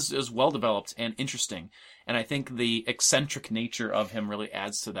this one is well developed and interesting. And I think the eccentric nature of him really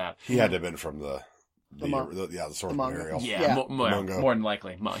adds to that. He had to have been from the Sword manga. Ariel. Yeah, Yeah. more than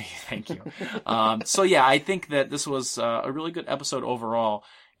likely. Thank you. So yeah, I think that this was a really good episode overall,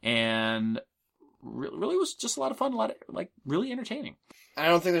 and really was just a lot of fun, really entertaining. I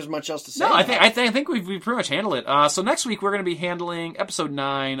don't think there's much else to say. No, I think we've pretty much handled it. So next week we're going to be handling episode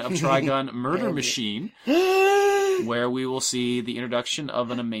 9 of Trigun Murder Machine, where we will see the introduction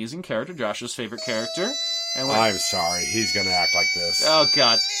of an amazing character, Josh's favorite character. And I'm sorry. He's going to act like this. oh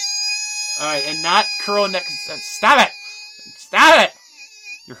God. All right, and not Kuro next. Stop it! Stop it!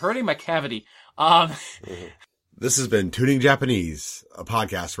 You're hurting my cavity. This has been Tuning Japanese, a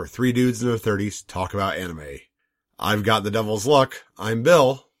podcast where 3 dudes in their 30s talk about anime. I've got the devil's luck. I'm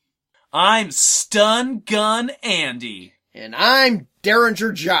Bill. I'm Stun Gun Andy, And I'm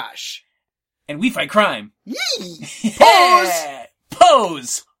Derringer Josh. and we fight crime. Yee! Yeah!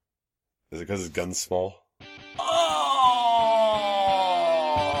 Pose. Is it because his gun's small? Oh!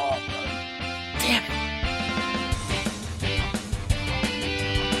 Damn it.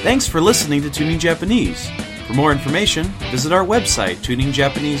 Thanks for listening to Tuning Japanese. For more information, visit our website,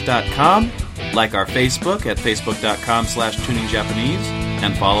 tuningjapanese.com, like our Facebook at facebook.com/tuningjapanese,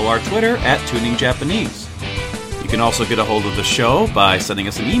 and follow our Twitter at tuningjapanese. You can also get a hold of the show by sending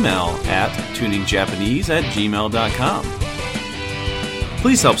us an email at tuningjapanese@gmail.com.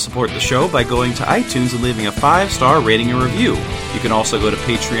 Please help support the show by going to iTunes and leaving a 5-star rating and review. You can also go to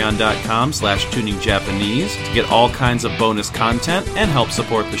patreon.com/tuningjapanese to get all kinds of bonus content and help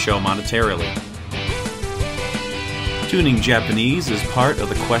support the show monetarily. Tuning Japanese is part of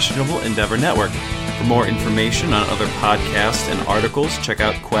the Questionable Endeavor Network. For more information on other podcasts and articles, check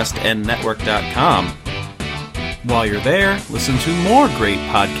out questnnetwork.com. While you're there, listen to more great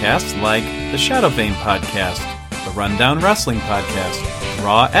podcasts like the Shadow Vein Podcast, the Rundown Wrestling Podcast,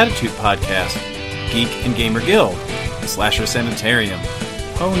 Raw Attitude Podcast, Geek and Gamer Guild, the Slasher Sanitarium,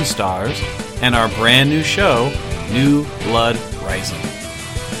 Pwn Stars, and our brand new show, New Blood Rising.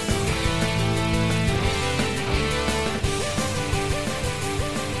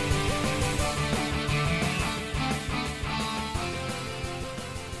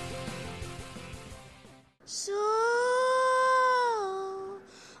 So,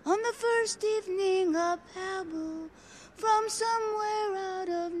 on the first evening a pebble from somewhere out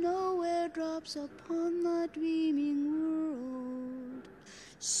of nowhere drops upon the dreaming world.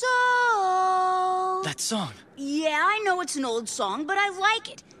 So... That song. Yeah, I know it's an old song, but I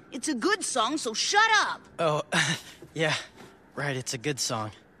like it. It's a good song, so shut up. Oh, yeah. Right, it's a good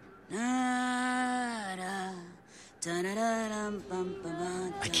song. I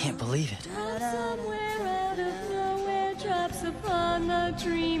I can't believe it. Somewhere out of nowhere drops upon the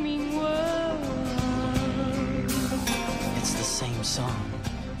dreaming world. It's the same song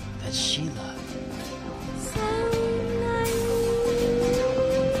that she loved.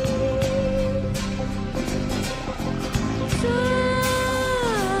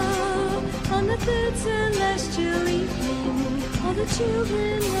 On the third celestial evening, all the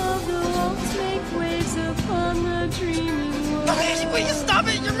children of the waltz make waves upon the dreaming world. Nancy, will you stop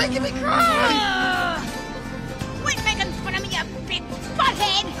it? You're making me cry! Quit making fun of me, you big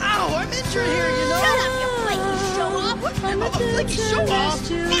butthead! Ow, I'm injured here, you know? Shut up, you flaky show-off! I'm a flaky show-off!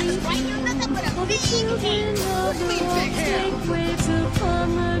 That's right, you're nothing but a big head!